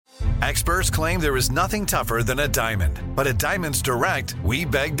Experts claim there is nothing tougher than a diamond. But at Diamonds Direct, we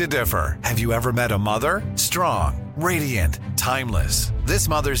beg to differ. Have you ever met a mother? Strong, radiant, timeless. This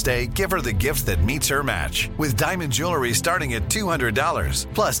Mother's Day, give her the gift that meets her match. With diamond jewelry starting at $200.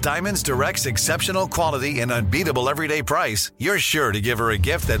 Plus Diamonds Direct's exceptional quality and unbeatable everyday price, you're sure to give her a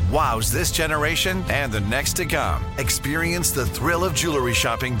gift that wows this generation and the next to come. Experience the thrill of jewelry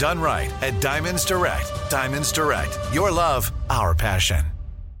shopping done right at Diamonds Direct. Diamonds Direct. Your love, our passion.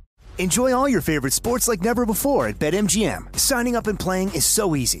 Enjoy all your favorite sports like never before at BetMGM. Signing up and playing is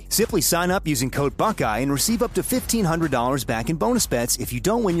so easy. Simply sign up using code Buckeye and receive up to $1,500 back in bonus bets if you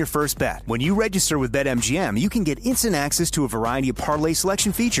don't win your first bet. When you register with BetMGM, you can get instant access to a variety of parlay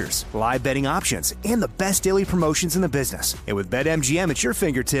selection features, live betting options, and the best daily promotions in the business. And with BetMGM at your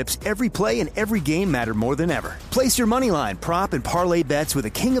fingertips, every play and every game matter more than ever. Place your moneyline, prop, and parlay bets with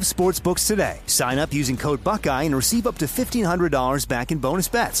the king of sportsbooks today. Sign up using code Buckeye and receive up to $1,500 back in bonus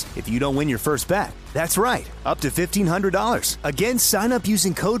bets if you don't win your first bet. That's right, up to $1,500. Again, sign up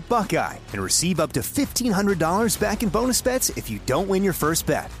using code Buckeye and receive up to $1,500 back in bonus bets if you don't win your first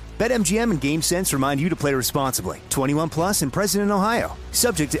bet. BetMGM and GameSense remind you to play responsibly. 21 plus and present in Ohio.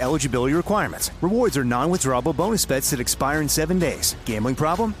 Subject to eligibility requirements. Rewards are non-withdrawable bonus bets that expire in 7 days. Gambling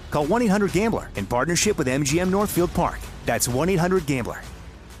problem? Call 1-800-GAMBLER in partnership with MGM Northfield Park. That's 1-800-GAMBLER.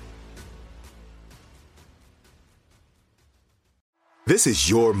 This is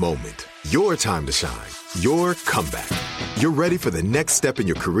your moment, your time to shine, your comeback. You're ready for the next step in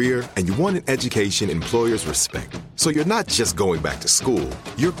your career, and you want an education employers respect. So you're not just going back to school,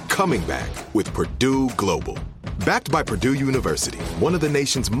 you're coming back with Purdue Global. Backed by Purdue University, one of the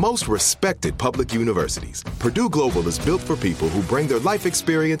nation's most respected public universities, Purdue Global is built for people who bring their life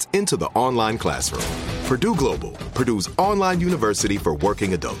experience into the online classroom. Purdue Global, Purdue's online university for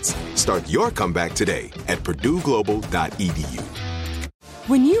working adults. Start your comeback today at purdueglobal.edu.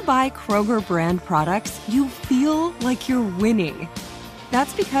 When you buy Kroger brand products, you feel like you're winning.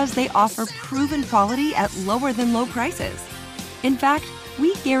 That's because they offer proven quality at lower than low prices. In fact,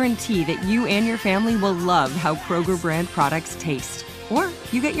 we guarantee that you and your family will love how Kroger brand products taste, or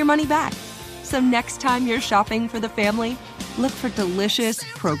you get your money back. So next time you're shopping for the family, look for delicious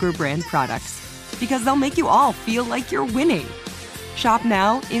Kroger brand products, because they'll make you all feel like you're winning. Shop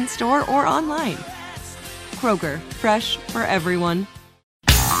now, in-store, or online. Kroger, fresh for everyone.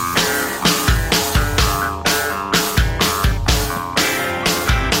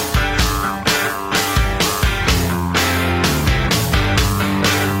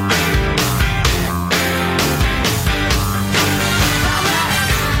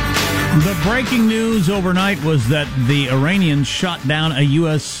 The breaking news overnight was that the Iranians shot down a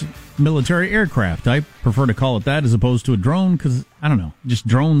U.S. military aircraft. I prefer to call it that as opposed to a drone because, I don't know, just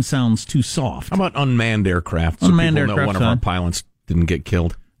drone sounds too soft. How about unmanned aircraft? So unmanned people know aircraft, one of our pilots didn't get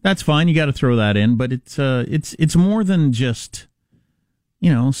killed. That's fine. You got to throw that in, but it's more than just,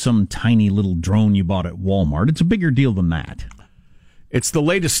 some tiny little drone you bought at Walmart. It's a bigger deal than that. It's the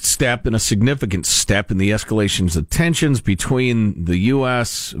latest step and a significant step in the escalations of tensions between the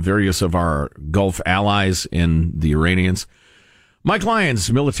U.S., various of our Gulf allies, and the Iranians. Mike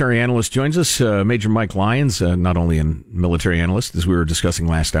Lyons, military analyst, joins us. Major Mike Lyons, not only a military analyst, as we were discussing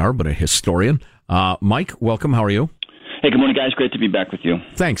last hour, but a historian. Mike, welcome. How are you? Hey, good morning, guys. Great to be back with you.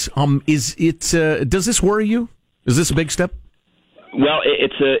 Thanks. Does this worry you? Is this a big step? Well,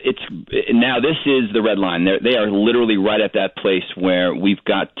 now this is the red line. They are literally right at that place where we've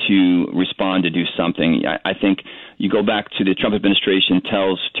got to respond to do something. I think you go back to the Trump administration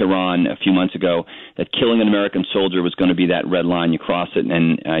tells Tehran a few months ago that killing an American soldier was going to be that red line. You cross it,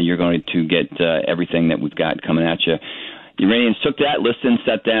 and you're going to get everything that we've got coming at you. The Iranians took that list and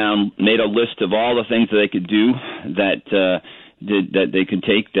sat down, made a list of all the things that they could do that they could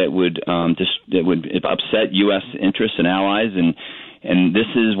take that would upset U.S. interests and allies, and this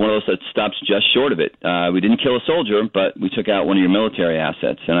is one of those that stops just short of it. We didn't kill a soldier, but we took out one of your military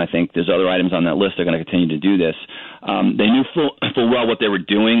assets, and I think there's other items on that list that are going to continue to do this. They knew full well what they were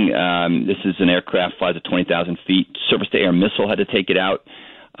doing. This is an aircraft flies at 20,000 feet. Surface-to-air missile had to take it out.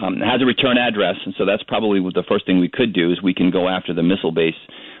 It has a return address, and so that's probably the first thing we could do is we can go after the missile base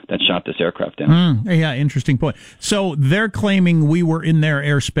that shot this aircraft down. Yeah, interesting point. So they're claiming we were in their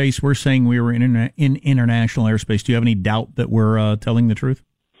airspace. We're saying we were in international airspace. Do you have any doubt that we're telling the truth?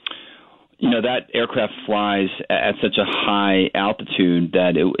 That aircraft flies at such a high altitude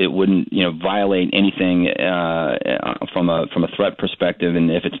that it wouldn't, violate anything from a threat perspective.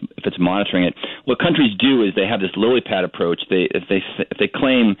 And if it's monitoring it, what countries do is they have this lily pad approach. If they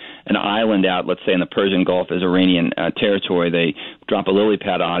claim an island out, let's say in the Persian Gulf as Iranian territory, they drop a lily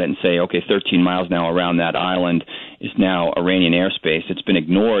pad on it and say, okay, 13 miles now around that island is now Iranian airspace. It's been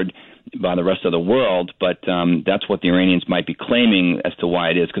ignored by the rest of the world, but that's what the Iranians might be claiming as to why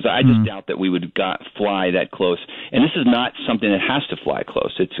it is, because I just doubt that we would fly that close. And this is not something that has to fly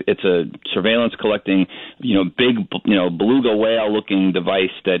close. It's a surveillance collecting, big, beluga whale looking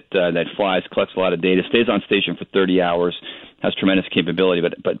device that flies, collects a lot of data, stays on station for 30 hours, has tremendous capability,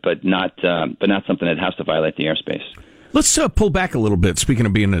 but not something that has to violate the airspace. Let's pull back a little bit. Speaking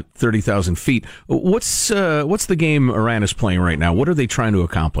of being at 30,000 feet, what's the game Iran is playing right now? What are they trying to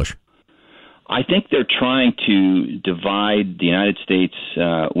accomplish? I think they're trying to divide the United States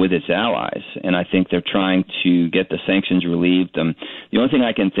with its allies, and I think they're trying to get the sanctions relieved. The only thing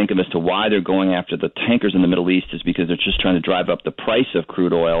I can think of as to why they're going after the tankers in the Middle East is because they're just trying to drive up the price of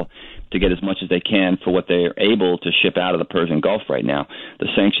crude oil to get as much as they can for what they're able to ship out of the Persian Gulf right now. The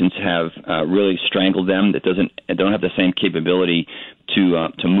sanctions have really strangled them. They don't have the same capability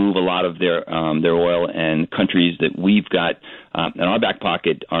to move a lot of their oil, and countries that we've got in our back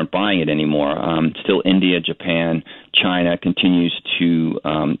pocket aren't buying it anymore. Still, India, Japan, China continues to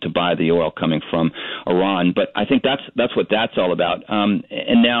buy the oil coming from Iran. But I think that's what that's all about.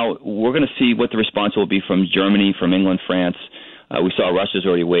 And now we're going to see what the response will be from Germany, from England, France. We saw Russia's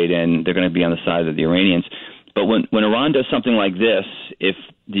already weighed in. They're going to be on the side of the Iranians. But when Iran does something like this, if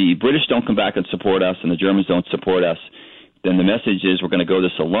the British don't come back and support us and the Germans don't support us, then the message is we're going to go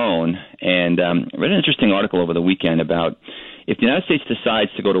this alone. And I read an interesting article over the weekend about if the United States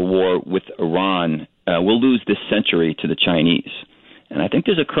decides to go to war with Iran, we'll lose this century to the Chinese. And I think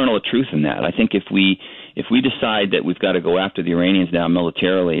there's a kernel of truth in that. I think if we decide that we've got to go after the Iranians now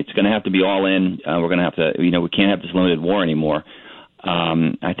militarily, it's going to have to be all in. We're going to have to, we can't have this limited war anymore.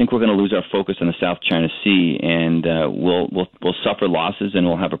 I think we're going to lose our focus in the South China Sea, and we'll suffer losses and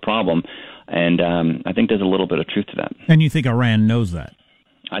we'll have a problem. And I think there's a little bit of truth to that. And you think Iran knows that?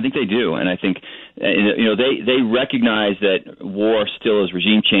 I think they do, and I think they recognize that war still is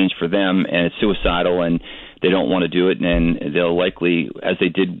regime change for them, and it's suicidal, and they don't want to do it, and they'll likely, as they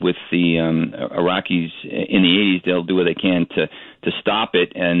did with the Iraqis in the 80s, they'll do what they can to stop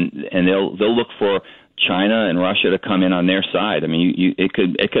it, and they'll look for China and Russia to come in on their side. I mean, it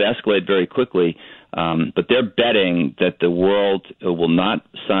could escalate very quickly. But they're betting that the world will not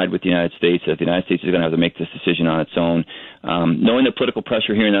side with the United States, that the United States is going to have to make this decision on its own. Knowing the political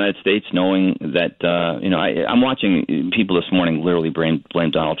pressure here in the United States, knowing that, I'm watching people this morning literally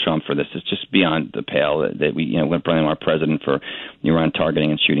blame Donald Trump for this. It's just beyond the pale that we blame our president for Iran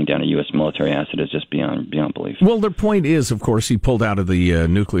targeting and shooting down a U.S. military asset is just beyond belief. Well, their point is, of course, he pulled out of the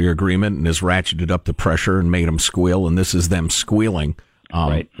nuclear agreement and has ratcheted up the pressure and made them squeal, and this is them squealing.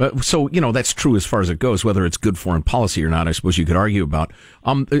 Right. So, that's true as far as it goes. Whether it's good foreign policy or not, I suppose you could argue about.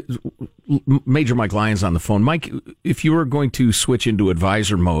 Major Mike Lyons on the phone. Mike, if you were going to switch into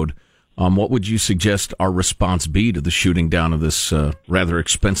advisor mode, what would you suggest our response be to the shooting down of this rather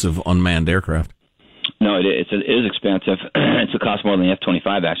expensive unmanned aircraft? No, it is expensive. It's a cost more than the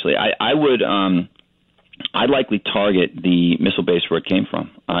F-25, actually. I would I'd likely target the missile base where it came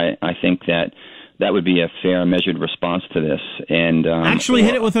from. I think that would be a fair, measured response to this. And actually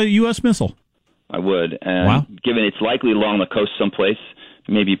hit it with a U.S. missile. I would. Wow. Given it's likely along the coast someplace,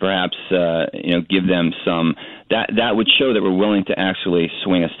 maybe perhaps give them some. That would show that we're willing to actually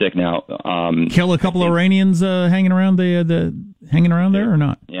swing a stick. Now, kill a couple of Iranians hanging around hanging around there or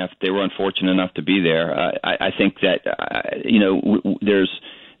not? Yeah, if they were unfortunate enough to be there. I think that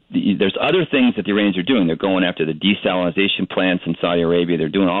there's other things that the Iranians are doing. They're going after the desalinization plants in Saudi Arabia. They're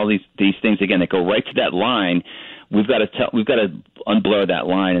doing all these things again that go right to that line. We've got to unblur that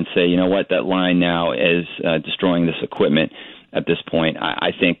line and say, you know what, that line now is destroying this equipment at this point.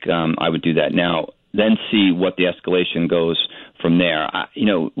 I think I would do that now. Then see what the escalation goes from there.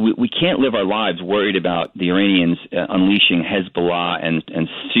 We can't live our lives worried about the Iranians unleashing Hezbollah and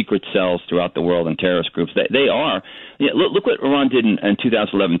secret cells throughout the world and terrorist groups. They are. Look what Iran did in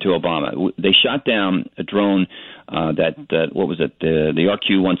 2011 to Obama. They shot down a drone what was it? The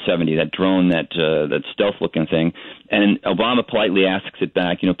RQ-170, that drone, that stealth-looking thing. And Obama politely asks it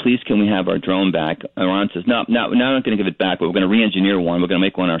back, please can we have our drone back? Iran says, no, I'm not going to give it back, but we're going to re-engineer one. We're going to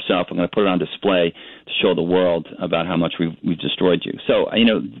make one ourselves. We're going to put it on display to show the world about how much we've destroyed you. So,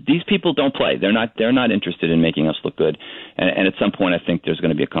 these people don't play. They're not interested in making us look good. And at some point, I think there's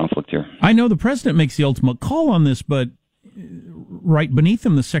going to be a conflict here. I know the president makes the ultimate call on this, but right beneath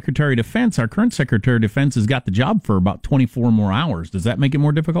him, the Secretary of Defense, our current Secretary of Defense, has got the job for about 24 more hours. Does that make it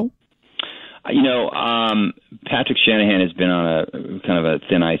more difficult? Patrick Shanahan has been on a kind of a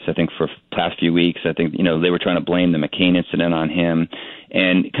thin ice, I think, for the past few weeks. I think, they were trying to blame the McCain incident on him.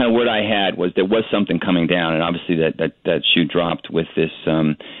 And kind of word I had was there was something coming down, and obviously that shoe dropped with this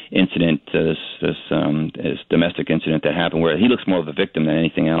incident, this domestic incident that happened, where he looks more of a victim than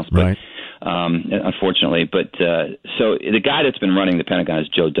anything else. But right. unfortunately. But so the guy that's been running the Pentagon is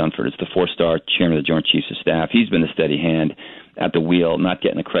Joe Dunford. It's the 4-star chairman of the Joint Chiefs of Staff. He's been a steady hand at the wheel, not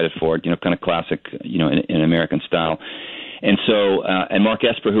getting the credit for it, kind of classic, in American style. And so, and Mark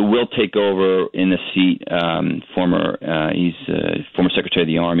Esper, who will take over in the seat, he's former Secretary of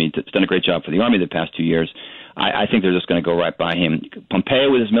the Army, has done a great job for the Army the past 2 years. I think they're just going to go right by him.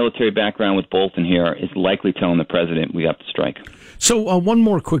 Pompeo, with his military background with Bolton here, is likely telling the president we have to strike. So one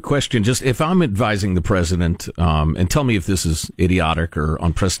more quick question. Just if I'm advising the president, and tell me if this is idiotic or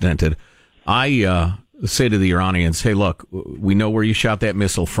unprecedented, I say to the Iranians, hey, look, we know where you shot that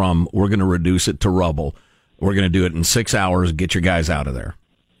missile from. We're going to reduce it to rubble. We're going to do it in 6 hours. Get your guys out of there.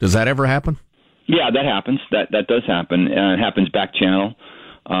 Does that ever happen? Yeah, that happens. That does happen. It happens back channel.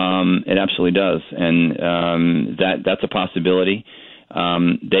 It absolutely does, and that's a possibility.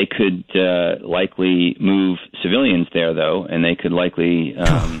 They could likely move civilians there, though, and they could likely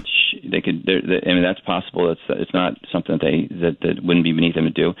that's possible. It's not something that wouldn't be beneath them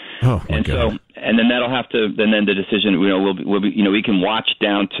to do. Oh my God. So, and then that'll have to. And then the decision, will be. We can watch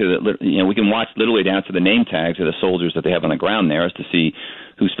down to we can watch literally down to the name tags of the soldiers that they have on the ground there, as to see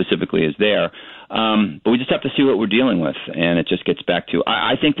who specifically is there. But we just have to see what we're dealing with, and it just gets back to.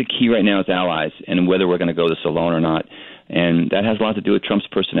 I think the key right now is allies, and whether we're going to go this alone or not. And that has a lot to do with Trump's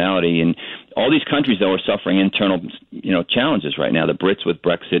personality. And all these countries, though, are suffering internal, challenges right now. The Brits with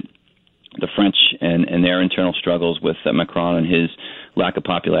Brexit, the French and their internal struggles with Macron and his lack of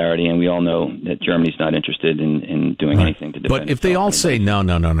popularity. And we all know that Germany's not interested in doing anything to defend. But if they all say, no,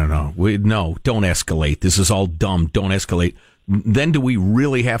 don't escalate. This is all dumb. Don't escalate. Then do we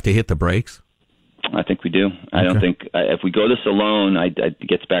really have to hit the brakes? I think we do. Okay. I don't think if we go this alone, it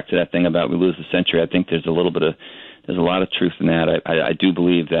gets back to that thing about we lose the century. I think there's a lot of truth in that. I do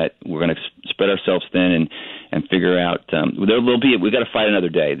believe that we're going to spread ourselves thin and figure out. We've got to fight another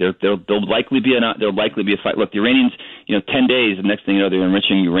day. There'll likely be a fight. Look, the Iranians, 10 days. The next thing you know, they're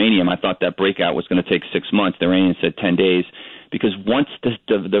enriching uranium. I thought that breakout was going to take 6 months. The Iranians said 10 days. Because once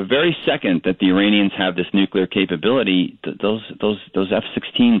the very second that the Iranians have this nuclear capability, those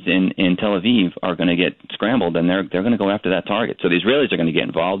F-16s in Tel Aviv are going to get scrambled, and they're going to go after that target. So the Israelis are going to get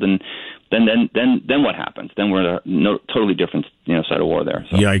involved, and then what happens? Then we're in a totally different side of war there.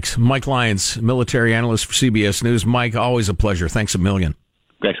 So. Yikes! Mike Lyons, military analyst for CBS News. Mike, always a pleasure. Thanks a million.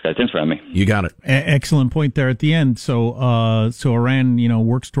 Thanks, guys. Thanks for having me. You got it. Excellent point there at the end. So Iran,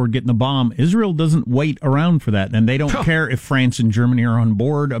 works toward getting the bomb. Israel doesn't wait around for that, and they don't care if France and Germany are on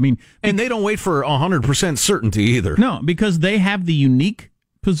board. I mean, and they don't wait for 100% certainty either. No, because they have the unique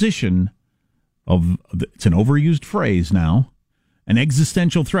position of it's an overused phrase now, an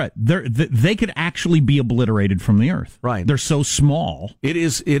existential threat. They could actually be obliterated from the earth. Right. They're so small. It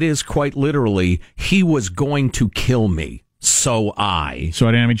is quite literally. He was going to kill me. So I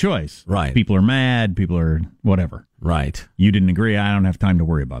didn't have any choice. Right. People are mad. People are whatever. Right. You didn't agree. I don't have time to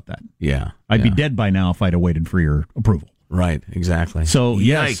worry about that. Yeah. I'd be dead by now if I'd have waited for your approval. Right. Exactly. So,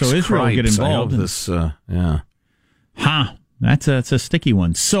 so Israel will get involved. That's a sticky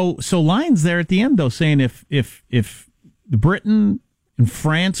one. So Lyons there at the end, though, saying if Britain and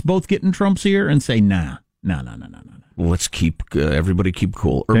France both get in Trump's ear and say, no. Let's keep, everybody keep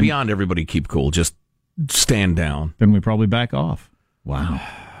cool. Or beyond everybody keep cool. Just stand down. Then we probably back off. Wow.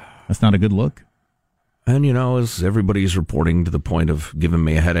 That's not a good look. And, as everybody's reporting to the point of giving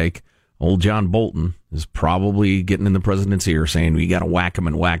me a headache, old John Bolton is probably getting in the president's ear saying, we got to whack him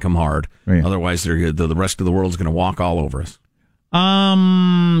and whack him hard. Right. Otherwise, the rest of the world's going to walk all over us.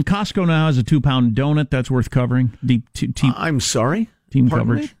 Costco now has a 2-pound donut. That's worth covering. I'm sorry? Team Pardon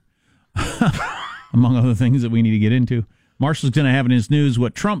coverage. Among other things that we need to get into. Marshall's going to have in his news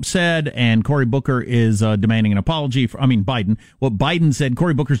what Trump said, and Cory Booker is demanding an apology. Biden. What Biden said,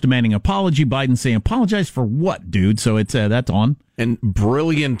 Cory Booker's demanding an apology. Biden saying, apologize for what, dude? So it's that's on. And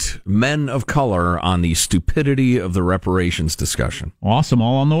brilliant men of color on the stupidity of the reparations discussion. Awesome.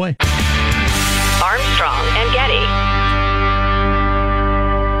 All on the way. Armstrong and Getty.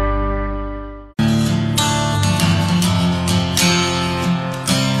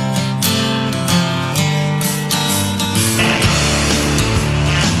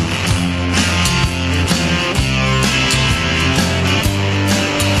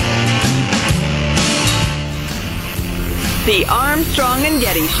 The Armstrong and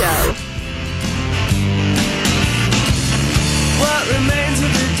Getty Show. What remains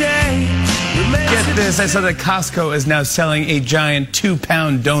of the day? Get this, I saw that Costco is now selling a giant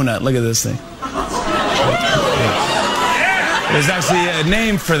 2-pound donut. Look at this thing. There's actually a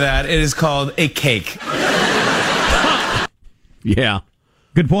name for that. It is called a cake. Yeah.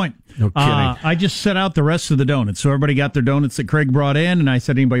 Good point. No kidding. I just set out the rest of the donuts. So everybody got their donuts that Craig brought in, and I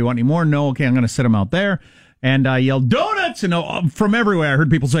said, anybody want any more? No, okay, I'm going to set them out there. And I yelled, donuts! And from everywhere, I heard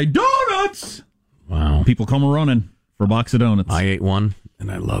people say, donuts! Wow. People come running for a box of donuts. I ate one,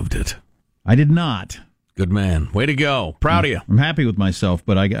 and I loved it. I did not. Good man. Way to go. Proud of you. I'm happy with myself,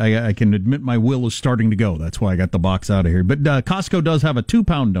 but I can admit my will is starting to go. That's why I got the box out of here. But Costco does have a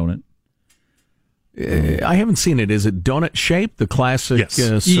 2-pound donut. I haven't seen it. Is it donut shaped? The classic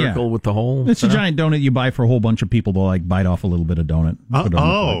circle with the hole? It's a giant donut you buy for a whole bunch of people to bite off a little bit of donut.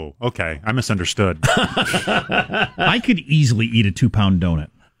 Okay. I misunderstood. I could easily eat a 2-pound donut.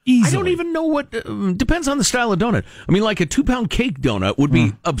 Easily. I don't even know what... depends on the style of donut. I mean, like a 2-pound cake donut would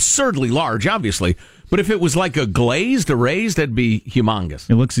be absurdly large, obviously. But if it was like a glazed, a raised, that'd be humongous.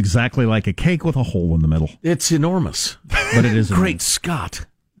 It looks exactly like a cake with a hole in the middle. It's enormous. But it is Great enormous. Scott.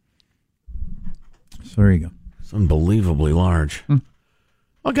 So there you go. It's unbelievably large.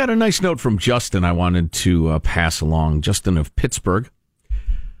 I got a nice note from Justin I wanted to pass along. Justin of Pittsburgh.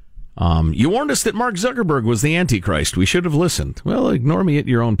 You warned us that Mark Zuckerberg was the Antichrist. We should have listened. Well, ignore me at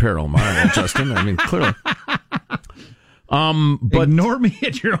your own peril, Justin. I mean, clearly. But ignore me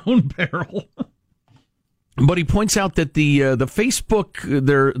at your own peril. But he points out that the Facebook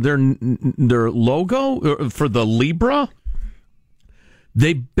their logo for the Libra,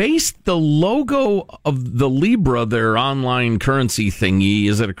 they based the logo of the Libra, their online currency thingy.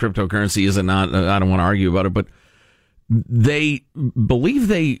 Is it a cryptocurrency? Is it not? I don't want to argue about it, but they believe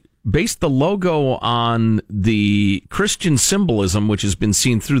they based the logo on the Christian symbolism, which has been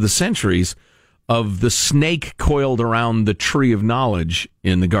seen through the centuries, of the snake coiled around the tree of knowledge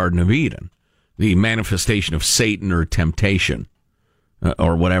in the Garden of Eden, the manifestation of Satan or temptation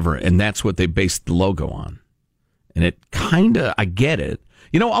or whatever. And that's what they based the logo on. And it kind of, I get it.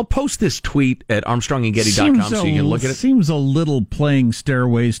 You know, I'll post this tweet at ArmstrongandGetty.com so you can look at it. Seems a little playing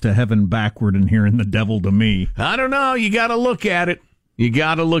Stairways to Heaven backward and hearing the devil to me. I don't know. You got to look at it.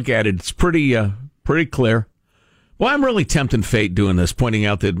 It's pretty clear. Well, I'm really tempting fate doing this, pointing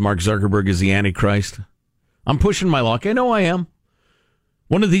out that Mark Zuckerberg is the Antichrist. I'm pushing my luck. I know I am.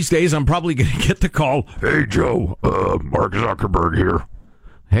 One of these days, I'm probably going to get the call. Hey, Joe, Mark Zuckerberg here.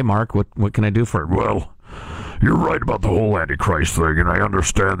 Hey, Mark, what can I do for you? Well, you're right about the whole Antichrist thing, and I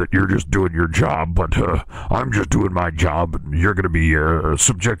understand that you're just doing your job, but I'm just doing my job, and you're going to be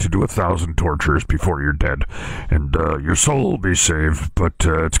subjected to 1,000 tortures before you're dead, and your soul will be saved, but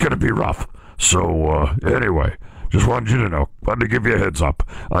it's going to be rough. So, anyway, just wanted you to know. Wanted to give you a heads up.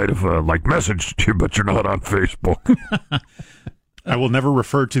 I'd have, messaged you, but you're not on Facebook. I will never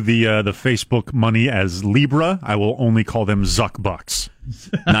refer to the Facebook money as Libra. I will only call them Zuckbucks.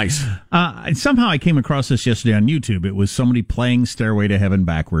 Nice. Somehow I came across this yesterday on YouTube. It was somebody playing Stairway to Heaven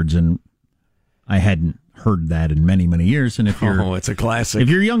backwards, and I hadn't heard that in many, many years. And if you're, it's a classic. If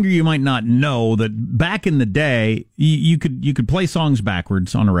you're younger, you might not know that back in the day, you could play songs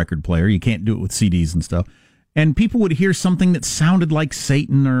backwards on a record player. You can't do it with CDs and stuff. And people would hear something that sounded like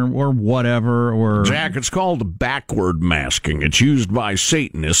Satan or whatever. Or Jack, it's called backward masking. It's used by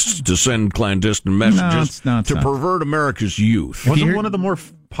Satanists to send clandestine messages to pervert America's youth. Wasn't one of the more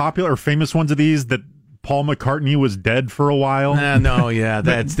popular or famous ones of these that Paul McCartney was dead for a while? No, yeah,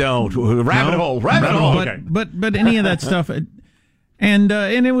 that's rabbit hole. But any of that stuff. And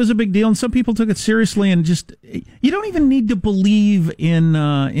it was a big deal, and some people took it seriously. And just you don't even need to believe in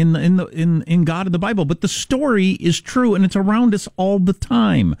God in the Bible, but the story is true, and it's around us all the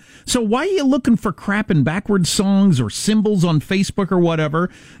time. So why are you looking for crap in backwards songs or symbols on Facebook or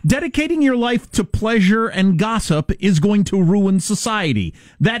whatever? Dedicating your life to pleasure and gossip is going to ruin society.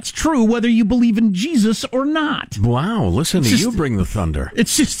 That's true whether you believe in Jesus or not. Wow, listen to you bring the thunder.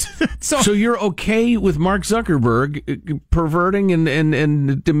 It's just so you're okay with Mark Zuckerberg perverting and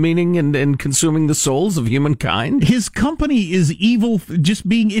demeaning and consuming the souls of humankind? His company is evil,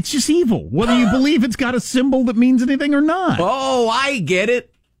 it's just evil, whether you believe it's got a symbol that means anything or not. Oh, I get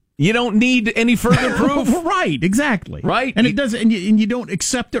it. You don't need any further proof. Right, exactly. Right. And it does, and you don't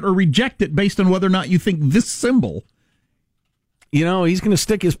accept it or reject it based on whether or not you think this symbol. You know, he's going to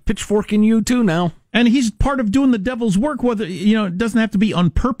stick his pitchfork in you too now. And he's part of doing the devil's work, whether, it doesn't have to be on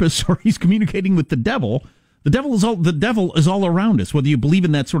purpose or he's communicating with the devil. The devil is all around us, whether you believe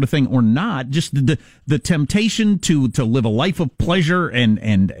in that sort of thing or not. Just the temptation to live a life of pleasure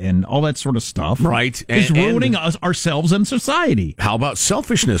and all that sort of stuff, right, is ruining ourselves and society. How about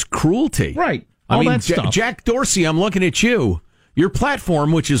selfishness, cruelty, right? That stuff. Jack Dorsey, I'm looking at you. Your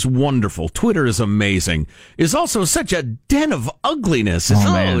platform, which is wonderful, Twitter is amazing, is also such a den of ugliness.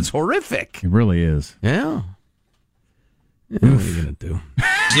 It's horrific. It really is. Yeah. What are you going to do?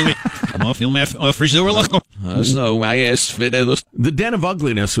 The Den of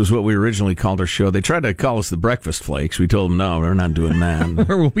Ugliness was what we originally called our show. They tried to call us the Breakfast Flakes. We told them, no, we're not doing that.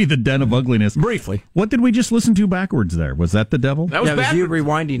 Where will be the Den of Ugliness? Briefly. What did we just listen to backwards there? Was that the devil? That was you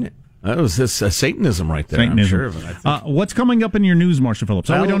rewinding it. That was this Satanism right there. Satanism. I'm sure of it. What's coming up in your news, Marshall Phillips?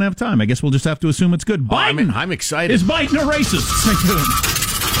 We don't have time. I guess we'll just have to assume it's good. Biden! I'm excited. Is Biden a racist? Stay tuned.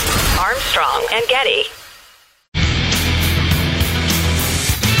 Armstrong and Getty.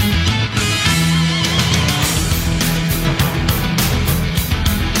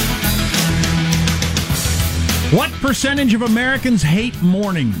 What percentage of Americans hate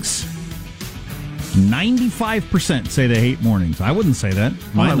mornings? 95% say they hate mornings. I wouldn't say that.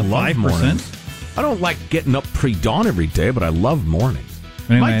 I love mornings. I don't like getting up pre-dawn every day, but I love mornings.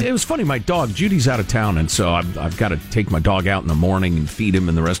 Anyway, It was funny. My dog, Judy's out of town, and so I've got to take my dog out in the morning and feed him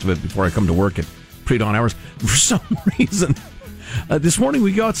and the rest of it before I come to work at pre-dawn hours. For some reason, this morning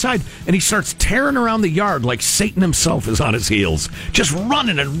we go outside, and he starts tearing around the yard like Satan himself is on his heels. Just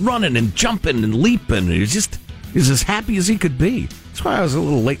running and jumping and leaping. He's as happy as he could be. That's why I was a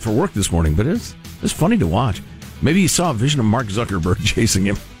little late for work this morning, but it's funny to watch. Maybe he saw a vision of Mark Zuckerberg chasing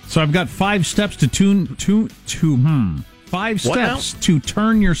him. So I've got 5 steps to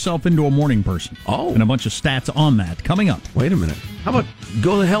turn yourself into a morning person. Oh. And a bunch of stats on that coming up. Wait a minute. How about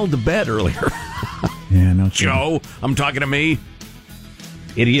go the hell to bed earlier? Yeah, no. Joe, I'm talking to me.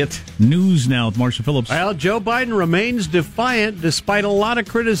 Idiot. News now with Marshall Phillips. Well, Joe Biden remains defiant despite a lot of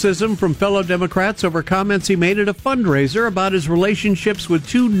criticism from fellow Democrats over comments he made at a fundraiser about his relationships with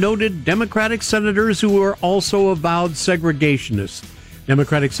 2 noted Democratic senators who are also avowed segregationists.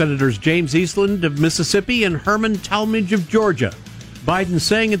 Democratic Senators James Eastland of Mississippi and Herman Talmadge of Georgia. Biden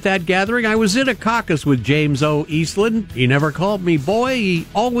saying at that gathering, I was in a caucus with James O. Eastland. He never called me boy, he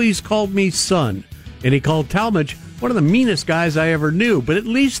always called me son. And he called Talmadge one of the meanest guys I ever knew, but at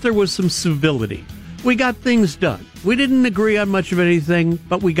least there was some civility. We got things done. We didn't agree on much of anything,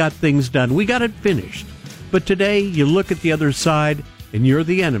 but we got things done. We got it finished. But today, you look at the other side, and you're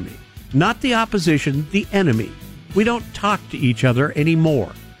the enemy. Not the opposition, the enemy. We don't talk to each other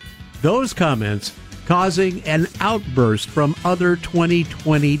anymore. Those comments causing an outburst from other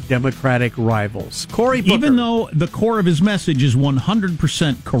 2020 Democratic rivals. Cory Booker. Even though the core of his message is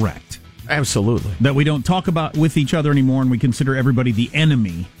 100% correct. Absolutely. That we don't talk about with each other anymore and we consider everybody the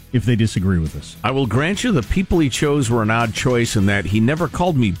enemy if they disagree with us. I will grant you the people he chose were an odd choice in that he never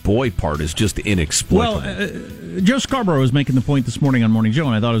called me boy part is just inexplicable. Well, Joe Scarborough was making the point this morning on Morning Joe,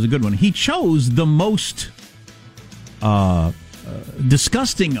 and I thought it was a good one. He chose the most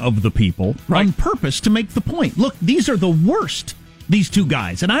disgusting of the people on purpose to make the point. Look, these are the worst, these 2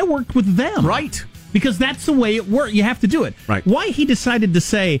 guys, and I worked with them. Right. Because that's the way it works. You have to do it. Right. Why he decided to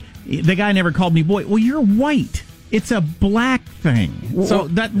say, the guy never called me boy. Well, you're white. It's a black thing. So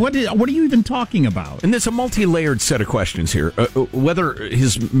what are you even talking about? And there's a multi-layered set of questions here. Whether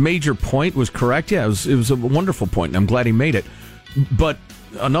his major point was correct, yeah, it was a wonderful point, and I'm glad he made it. But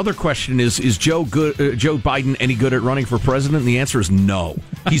another question is Joe Biden any good at running for president? And the answer is no.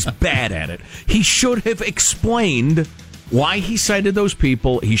 He's bad at it. He should have explained why he cited those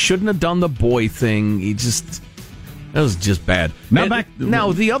people. He shouldn't have done the boy thing. That was just bad.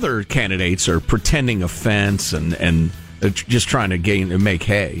 Now the other candidates are pretending offense and just trying to make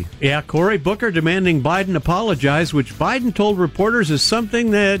hay. Yeah, Cory Booker demanding Biden apologize, which Biden told reporters is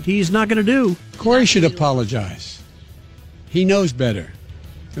something that he's not going to do. Cory should apologize. He knows better.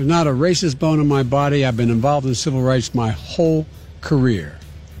 There's not a racist bone in my body. I've been involved in civil rights my whole career.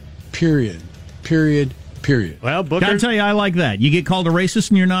 Period. Well, Booker... Gotta tell you, I like that. You get called a racist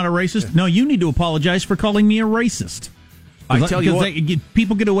and you're not a racist? Yeah. No, you need to apologize for calling me a racist. I tell you what,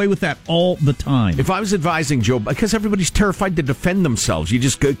 people get away with that all the time. If I was advising Joe, because everybody's terrified to defend themselves, you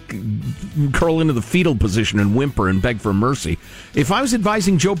just curl into the fetal position and whimper and beg for mercy. If I was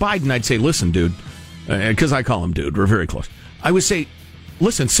advising Joe Biden, I'd say, listen, dude, because I call him dude, we're very close. I would say,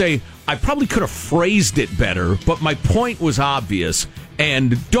 listen, I probably could have phrased it better, but my point was obvious.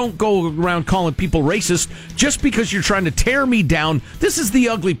 And don't go around calling people racist just because you're trying to tear me down. This is the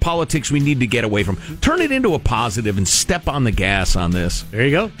ugly politics we need to get away from. Turn it into a positive and step on the gas on this. There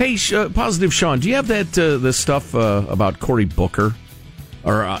you go. Hey, Positive Sean, do you have that the stuff about Cory Booker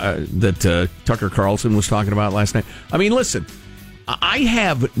or that Tucker Carlson was talking about last night? I mean, listen, I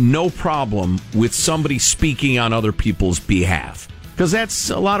have no problem with somebody speaking on other people's behalf because that's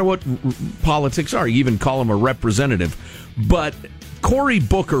a lot of what politics are. You even call him a representative. But Cory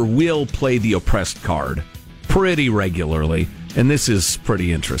Booker will play the oppressed card pretty regularly. And this is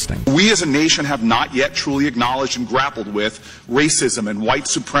pretty interesting. We as a nation have not yet truly acknowledged and grappled with racism and white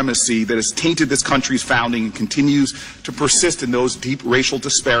supremacy that has tainted this country's founding and continues to persist in those deep racial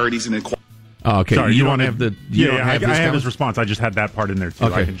disparities and inequalities. Oh, okay, Sorry, you don't have the. I have his response. I just had that part in there too.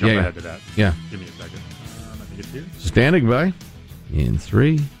 Okay. I can jump ahead to that. Yeah. Give me a second. I think it's here. Standing by in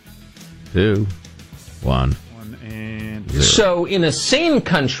 3, 2, 1. So in a sane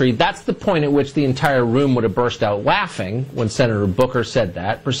country, that's the point at which the entire room would have burst out laughing when Senator Booker said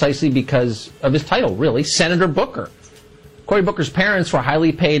that, precisely because of his title, really, Senator Booker. Cory Booker's parents were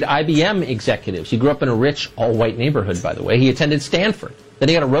highly paid IBM executives. He grew up in a rich, all-white neighborhood, by the way. He attended Stanford. Then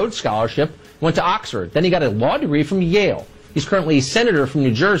he got a Rhodes Scholarship, went to Oxford. Then he got a law degree from Yale. He's currently a senator from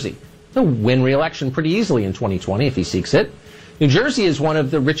New Jersey. He'll win re-election pretty easily in 2020 if he seeks it. New Jersey is one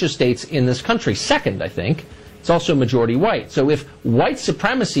of the richest states in this country, second, I think. It's also majority white. So if white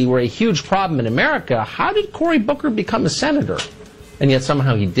supremacy were a huge problem in America, how did Cory Booker become a senator? And yet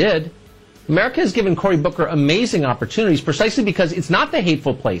somehow he did. America has given Cory Booker amazing opportunities precisely because it's not the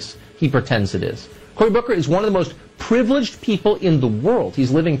hateful place he pretends it is. Cory Booker is one of the most privileged people in the world. He's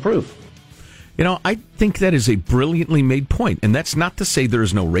living proof. You know, I think that is a brilliantly made point, and that's not to say there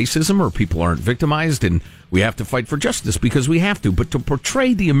is no racism or people aren't victimized and we have to fight for justice, because we have to, but to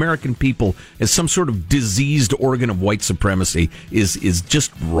portray the American people as some sort of diseased organ of white supremacy is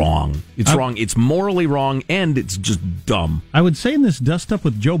just wrong. It's wrong. It's morally wrong, and it's just dumb. I would say in this dust-up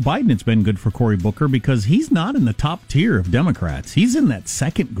with Joe Biden, it's been good for Cory Booker because he's not in the top tier of Democrats. He's in that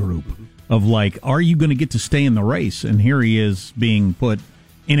second group of, like, are you going to get to stay in the race? And here he is being put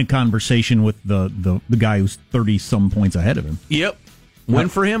in a conversation with the guy who's 30-some points ahead of him. Yep. Win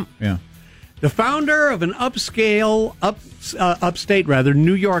for him. Yeah. The founder of an upstate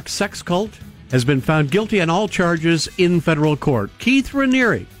New York sex cult has been found guilty on all charges in federal court. Keith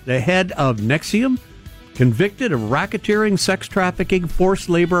Raniere, the head of NXIVM, convicted of racketeering, sex trafficking, forced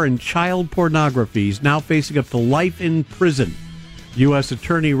labor, and child pornography. He's now facing up to life in prison. U.S.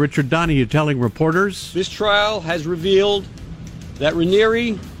 Attorney Richard Donahue telling reporters, "This trial has revealed that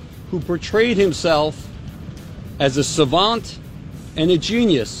Raniere, who portrayed himself as a savant and a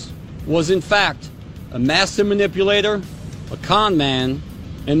genius, was in fact a master manipulator, a con man,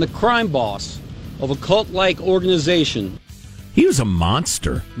 and the crime boss of a cult-like organization." He was a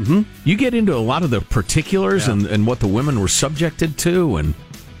monster. Mm-hmm. You get into a lot of the particulars and what the women were subjected to, and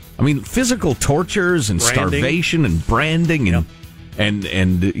I mean physical tortures and starvation and branding and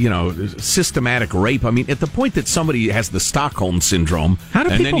you know, systematic rape. I mean, at the point that somebody has the Stockholm syndrome,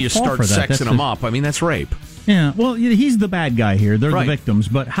 and then you start sexing them up, I mean, that's rape. Yeah, well, he's the bad guy here. They're the victims.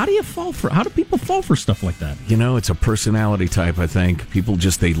 But how do people fall for stuff like that? You know, it's a personality type, I think. People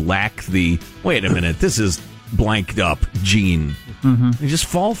they lack the, wait a minute, this is blanked up gene. Mm-hmm. They just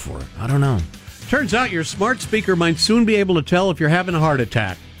fall for it. I don't know. Turns out your smart speaker might soon be able to tell if you're having a heart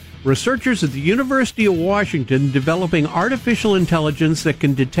attack. Researchers at the University of Washington developing artificial intelligence that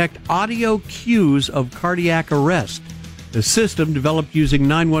can detect audio cues of cardiac arrest. The system, developed using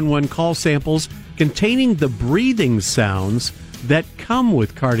 911 call samples containing the breathing sounds that come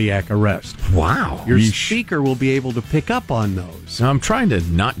with cardiac arrest. Wow. Your speaker will be able to pick up on those. Now, I'm trying to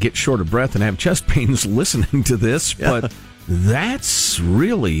not get short of breath and have chest pains listening to this, but that's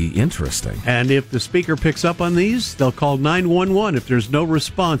really interesting. And if the speaker picks up on these, they'll call 911 if there's no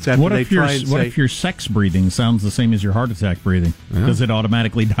response after they try and say... What if your sex breathing sounds the same as your heart attack breathing? Does it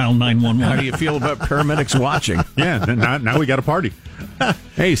automatically dial 911? How do you feel about paramedics watching? Yeah, now we got a party.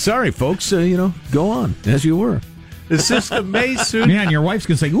 Hey, sorry, folks. Go on, as you were. The system may soon... Yeah, and your wife's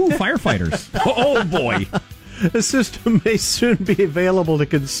going to say, ooh, firefighters. Oh, boy. The system may soon be available to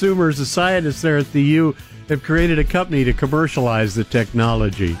consumers. The scientists there at the U have created a company to commercialize the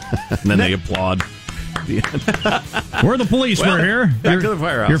technology. And then they applaud. We're the police. We're here. Back to the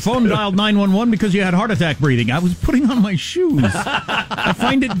firehouse. Your phone dialed 911 because you had heart attack breathing. I was putting on my shoes. I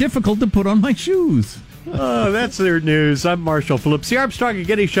find it difficult to put on my shoes. Oh, that's their news. I'm Marshall Phillips, the Armstrong and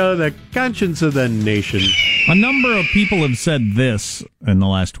Getty Show, the conscience of the nation. A number of people have said this in the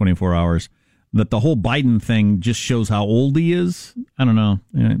last 24 hours, that the whole Biden thing just shows how old he is. I don't know.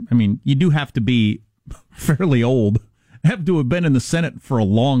 I mean, you do have to be fairly old, have to have been in the Senate for a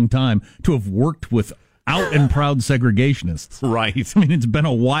long time to have worked with out and proud segregationists. Right. I mean, it's been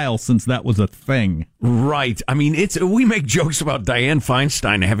a while since that was a thing. Right. I mean, we make jokes about Dianne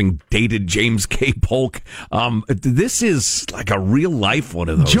Feinstein having dated James K. Polk. This is like a real life one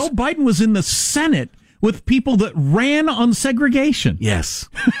of those. Joe Biden was in the Senate with people that ran on segregation. Yes.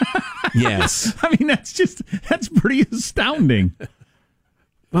 Yes. I mean, that's pretty astounding.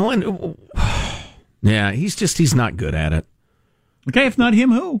 Well, and yeah, he's not good at it. Okay, if not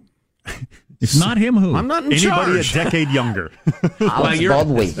him, who? It's not him who. I'm not in Anybody charge. a decade younger.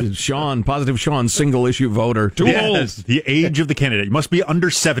 Sean, Positive Sean, single issue voter. Too old. The age of the candidate. You must be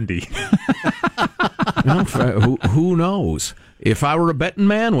under 70. Who knows? If I were a betting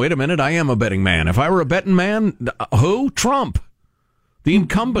man, wait a minute, I am a betting man. If I were a betting man, who? Trump. The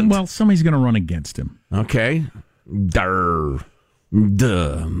incumbent. Well, somebody's going to run against him. Okay.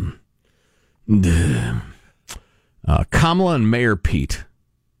 Kamala and Mayor Pete.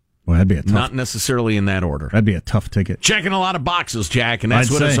 Well, that'd be a tough. Not necessarily in that order. That'd be a tough ticket. Checking a lot of boxes, Jack, and that's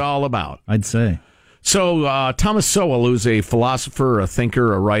what it's all about. I'd say. So Thomas Sowell, who's a philosopher, a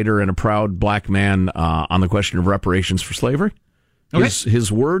thinker, a writer, and a proud black man on the question of reparations for slavery. Okay.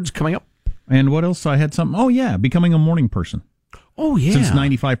 His words coming up. And what else? I had something. Oh, yeah, becoming a morning person. Oh, yeah. Since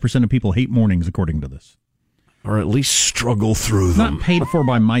 95% of people hate mornings, according to this. Or at least struggle through them. Not paid for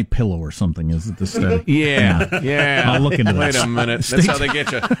by MyPillow or something, is it the study? Yeah. I'll look into that. Wait a minute. That's how they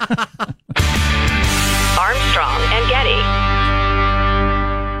get you. Armstrong and Getty.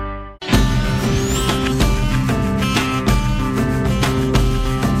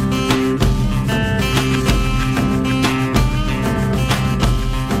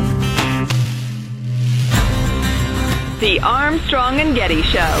 The Armstrong and Getty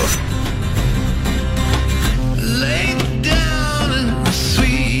Show. Lay down in the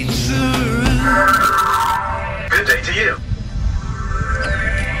sweet surround. Good day to you.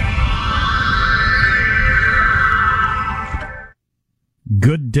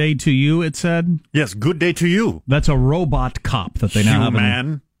 Good day to you, it said? Yes, good day to you. That's a robot cop that they now have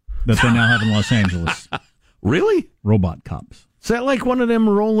in Los Angeles. Really? Robot cops. Is that like one of them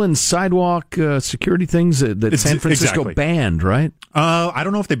rolling sidewalk security things that San Francisco banned, right? I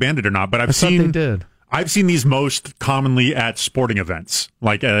don't know if they banned it or not, but I thought they did. I've seen these most commonly at sporting events.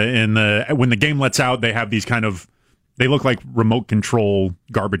 Like when the game lets out, they have these kind of, they look like remote control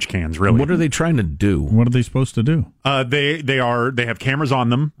garbage cans, really. What are they trying to do? What are they supposed to do? They have cameras on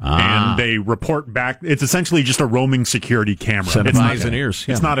them, and they report back. It's essentially just a roaming security camera. Set of eyes and ears.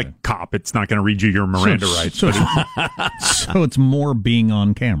 It's not a cop. It's not going to read you your Miranda rights. So it's more being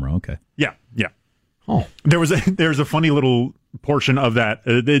on camera. Okay. Yeah. Oh, there's a funny little portion of that.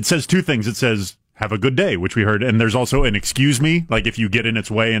 It says two things. It says, have a good day, which we heard. And there's also an excuse me, like if you get in its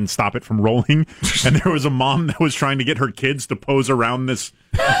way and stop it from rolling. And there was a mom that was trying to get her kids to pose around this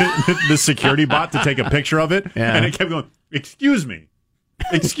security bot to take a picture of it. Yeah. And it kept going, excuse me.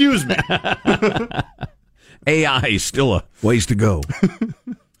 AI still a ways to go.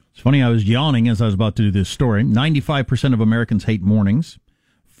 It's funny, I was yawning as I was about to do this story. 95% of Americans hate mornings.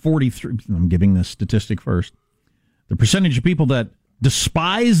 43, I'm giving this statistic first. The percentage of people that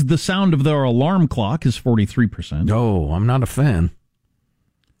despise the sound of their alarm clock is 43%. No, I'm not a fan.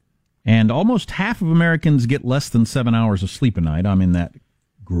 And almost half of Americans get less than 7 hours of sleep a night. I'm in that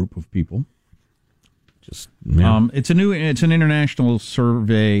group of people. It's an international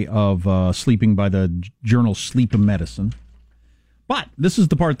survey of sleeping by the journal Sleep Medicine. But this is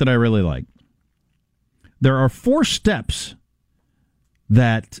the part that I really like. There are 4 steps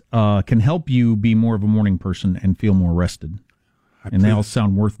that can help you be more of a morning person and feel more rested. And they all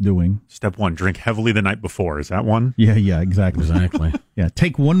sound worth doing. Step 1, drink heavily the night before. Is that one? Yeah, exactly. Yeah,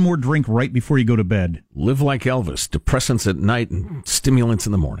 take one more drink right before you go to bed. Live like Elvis. Depressants at night and stimulants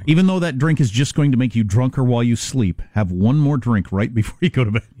in the morning. Even though that drink is just going to make you drunker while you sleep, have one more drink right before you go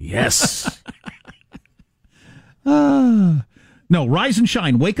to bed. Yes. No, rise and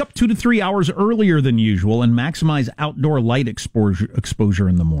shine. Wake up 2 to 3 hours earlier than usual and maximize outdoor light exposure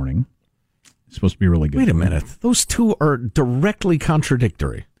in the morning. It's supposed to be really good. Wait a minute. Those two are directly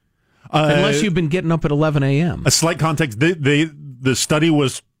contradictory. Unless you've been getting up at 11 a.m. A slight context. The study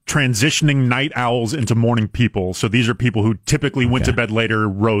was transitioning night owls into morning people. So these are people who typically went to bed later,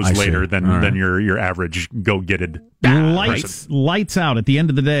 rose later than your average go-getted. Lights out. At the end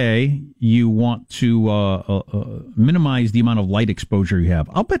of the day, you want to minimize the amount of light exposure you have.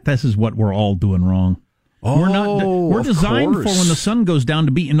 I'll bet this is what we're all doing wrong. We're designed for when the sun goes down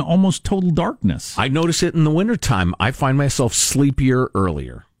to be in almost total darkness. I notice it in the wintertime. I find myself sleepier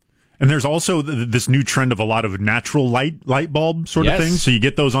earlier. And there's also this new trend of a lot of natural light bulb sort of thing. So you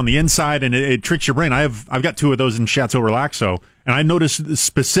get those on the inside, and it tricks your brain. I've got 2 of those in Chateau Relaxo, and I noticed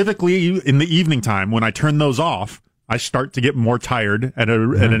specifically in the evening time when I turn those off, I start to get more tired at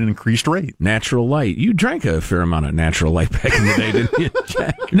an increased rate. Natural light. You drank a fair amount of natural light back in the day, didn't you,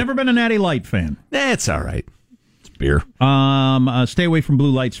 Jack? Never been a Natty Light fan. It's all right. It's beer. Stay away from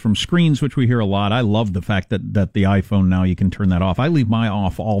blue lights from screens, which we hear a lot. I love the fact that the iPhone now you can turn that off. I leave my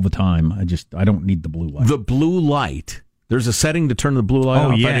off all the time. I don't need the blue light. The blue light. There's a setting to turn the blue light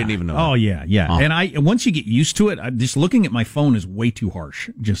off. Yeah. I didn't even know. Oh, yeah. Oh. And once you get used to it, just looking at my phone is way too harsh.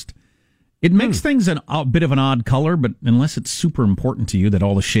 It makes things a bit of an odd color, but unless it's super important to you that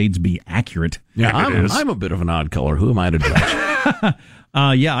all the shades be accurate. Yeah, I'm a bit of an odd color. Who am I to judge?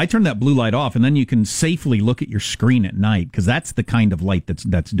 Yeah, I turn that blue light off, and then you can safely look at your screen at night, because that's the kind of light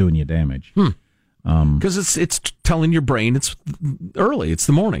that's doing you damage. Because it's telling your brain it's early, it's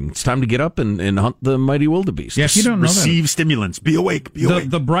the morning, it's time to get up and hunt the mighty wildebeest. Yeah, if you don't know receive stimulants, be awake, be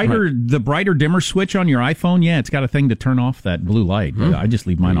awake. The brighter dimmer switch on your iPhone, yeah, it's got a thing to turn off that blue light. I just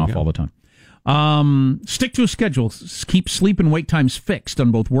leave mine off all the time. Stick to a schedule. Keep sleep and wake times fixed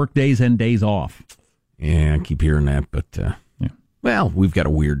on both work days and days off. Yeah, I keep hearing that, but well, we've got a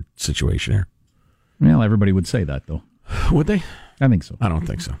weird situation here. Well, everybody would say that, though. Would they? I think so. I don't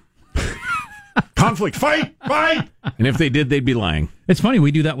think so. Conflict, fight! And if they did, they'd be lying. It's funny,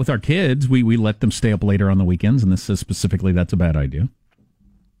 we do that with our kids. We let them stay up later on the weekends, and this says specifically that's a bad idea.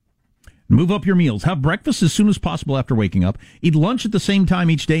 Move up your meals. Have breakfast as soon as possible after waking up. Eat lunch at the same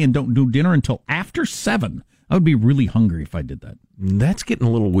time each day, and don't do dinner until after 7. I would be really hungry if I did that. That's getting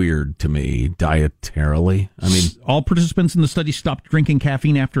a little weird to me, dietarily. I mean, all participants in the study stopped drinking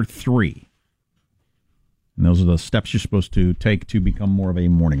caffeine after 3. And those are the steps you're supposed to take to become more of a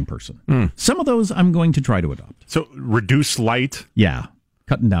morning person. Some of those I'm going to try to adopt. So reduce light. Yeah,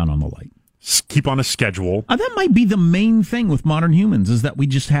 cutting down on the light. Keep on a schedule. That might be the main thing with modern humans, is that we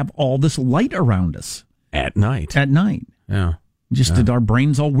just have all this light around us. At night. Yeah. Just our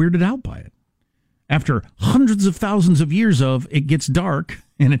brains all weirded out by it. After hundreds of thousands of years of it gets dark,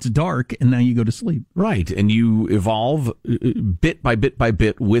 and it's dark, and now you go to sleep. Right, and you evolve bit by bit by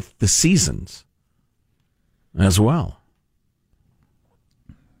bit with the seasons as well.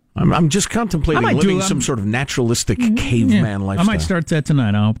 I'm just contemplating living some sort of naturalistic caveman lifestyle. I might start that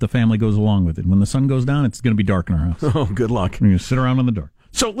tonight. I hope the family goes along with it. When the sun goes down, it's going to be dark in our house. Oh, good luck. We're going to sit around in the dark.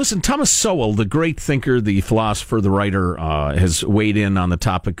 So, listen, Thomas Sowell, the great thinker, the philosopher, the writer, has weighed in on the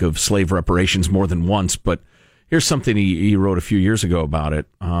topic of slave reparations more than once, but here's something he wrote a few years ago about it.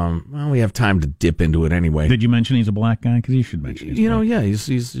 Well, we have time to dip into it anyway. Did you mention he's a black guy? Because you should mention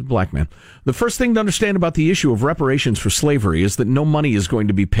he's a black man. The first thing to understand about the issue of reparations for slavery is that no money is going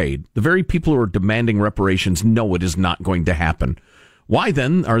to be paid. The very people who are demanding reparations know it is not going to happen. Why,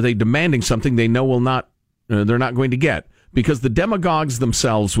 then, are they demanding something they know they're not going to get? Because the demagogues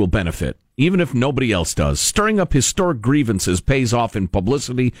themselves will benefit, even if nobody else does. Stirring up historic grievances pays off in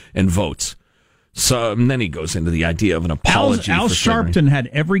publicity and votes. So and then he goes into the idea of an apology. Al Sharpton had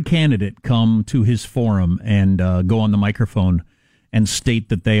every candidate come to his forum and go on the microphone and state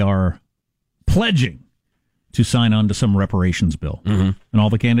that they are pledging to sign on to some reparations bill. And all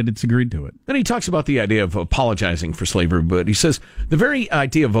the candidates agreed to it. Then he talks about the idea of apologizing for slavery, but he says the very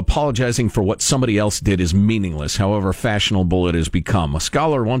idea of apologizing for what somebody else did is meaningless, however fashionable it has become. A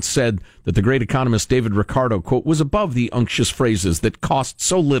scholar once said that the great economist David Ricardo, quote, was above the unctuous phrases that cost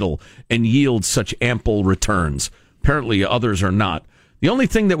so little and yield such ample returns. Apparently others are not. The only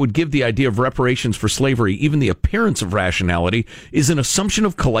thing that would give the idea of reparations for slavery even the appearance of rationality is an assumption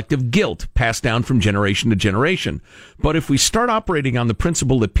of collective guilt passed down from generation to generation. But if we start operating on the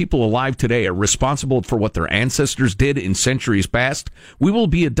principle that people alive today are responsible for what their ancestors did in centuries past, we will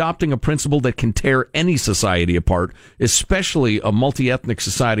be adopting a principle that can tear any society apart, especially a multi-ethnic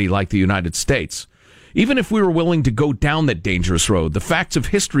society like the United States. Even if we were willing to go down that dangerous road, the facts of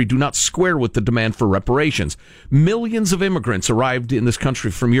history do not square with the demand for reparations. Millions of immigrants arrived in this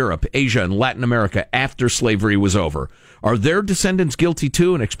country from Europe, Asia, and Latin America after slavery was over. Are their descendants guilty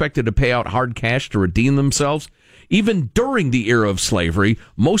too and expected to pay out hard cash to redeem themselves? Even during the era of slavery,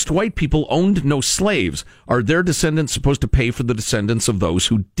 most white people owned no slaves. Are their descendants supposed to pay for the descendants of those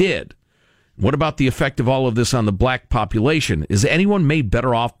who did? What about the effect of all of this on the black population? Is anyone made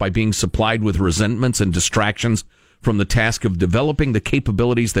better off by being supplied with resentments and distractions from the task of developing the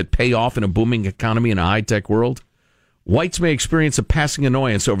capabilities that pay off in a booming economy in a high-tech world? Whites may experience a passing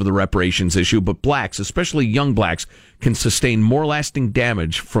annoyance over the reparations issue, but blacks, especially young blacks, can sustain more lasting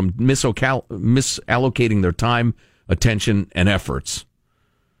damage from misallocating their time, attention, and efforts.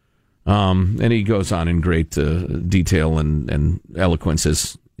 And he goes on in great detail and eloquence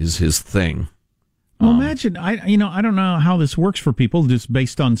is his thing. Well, imagine, I don't know how this works for people just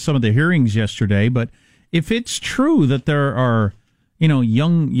based on some of the hearings yesterday, but if it's true that there are,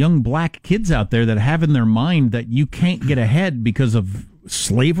 young black kids out there that have in their mind that you can't get ahead because of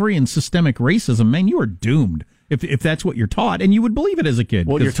slavery and systemic racism, man, you are doomed. If that's what you're taught, and you would believe it as a kid.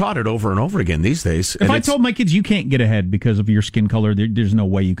 Well, you're taught it over and over again these days. If I told my kids you can't get ahead because of your skin color, there's no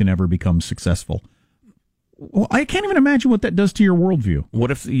way you can ever become successful. Well, I can't even imagine what that does to your worldview. What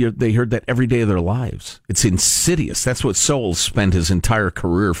if they heard that every day of their lives? It's insidious. That's what Sowell spent his entire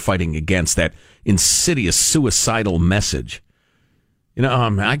career fighting against, that insidious suicidal message. You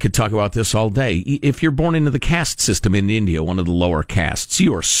know, I could talk about this all day. If you're born into the caste system in India, one of the lower castes,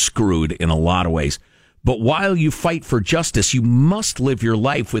 you are screwed in a lot of ways. But while you fight for justice, you must live your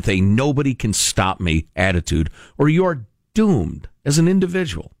life with a nobody can stop me attitude, or you're doomed as an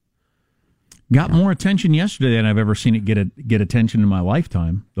individual. Got more attention yesterday than I've ever seen it get attention in my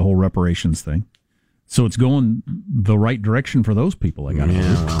lifetime, the whole reparations thing. So it's going the right direction for those people, I got to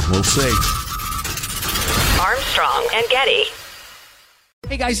well, we'll see. Armstrong and Getty.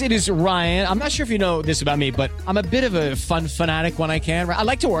 Hey guys, it is Ryan. I'm not sure if you know this about me, but I'm a bit of a fun fanatic when I can. I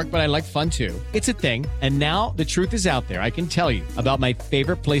like to work, but I like fun too. It's a thing. And now the truth is out there. I can tell you about my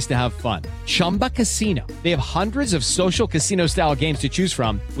favorite place to have fun. Chumba Casino. They have hundreds of social casino style games to choose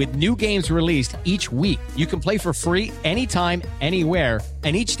from with new games released each week. You can play for free anytime, anywhere.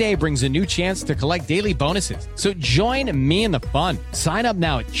 And each day brings a new chance to collect daily bonuses. So join me in the fun. Sign up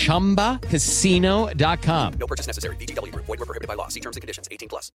now at ChumbaCasino.com. No purchase necessary. VGW Group. Void where prohibited by law. See terms and conditions.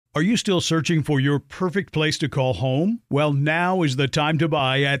 18+. Are you still searching for your perfect place to call home? Well, now is the time to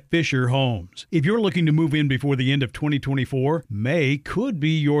buy at Fisher Homes. If you're looking to move in before the end of 2024, May could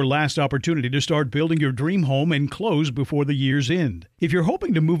be your last opportunity to start building your dream home and close before the year's end. If you're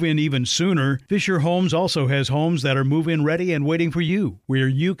hoping to move in even sooner, Fisher Homes also has homes that are move-in ready and waiting for you, where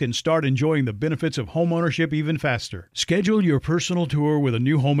you can start enjoying the benefits of homeownership even faster. Schedule your personal tour with a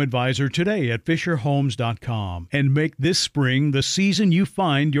new home advisor today at FisherHomes.com and make this spring the season you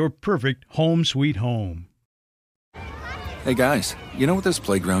find your perfect home sweet home. Hey guys, you know what this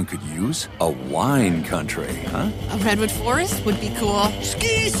playground could use? A wine country, huh? A redwood forest would be cool.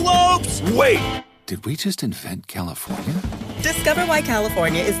 Ski slopes! Wait! Did we just invent California? Discover why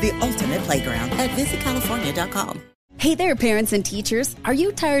California is the ultimate playground at visitcalifornia.com. Hey there, parents and teachers. Are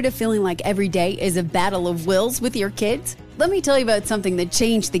you tired of feeling like every day is a battle of wills with your kids? Let me tell you about something that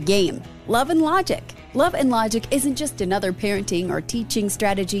changed the game. Love and Logic. Love and Logic isn't just another parenting or teaching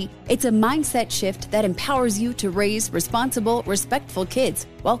strategy. It's a mindset shift that empowers you to raise responsible, respectful kids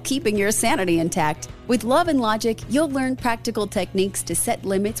while keeping your sanity intact. With Love and Logic, you'll learn practical techniques to set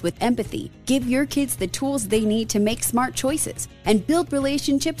limits with empathy, give your kids the tools they need to make smart choices, and build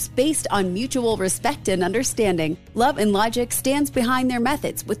relationships based on mutual respect and understanding. Love and Logic stands behind their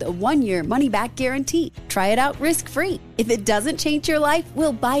methods with a 1-year money-back guarantee. Try it out risk-free. If it doesn't change your life,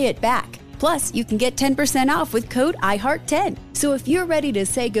 we'll buy it back. Plus, you can get 10% off with code IHEART10. So if you're ready to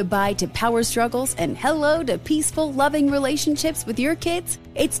say goodbye to power struggles and hello to peaceful, loving relationships with your kids,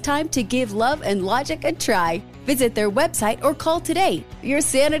 it's time to give Love and Logic a try. Visit their website or call today. Your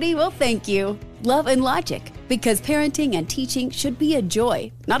sanity will thank you. Love and Logic, because parenting and teaching should be a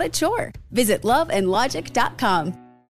joy, not a chore. Visit loveandlogic.com.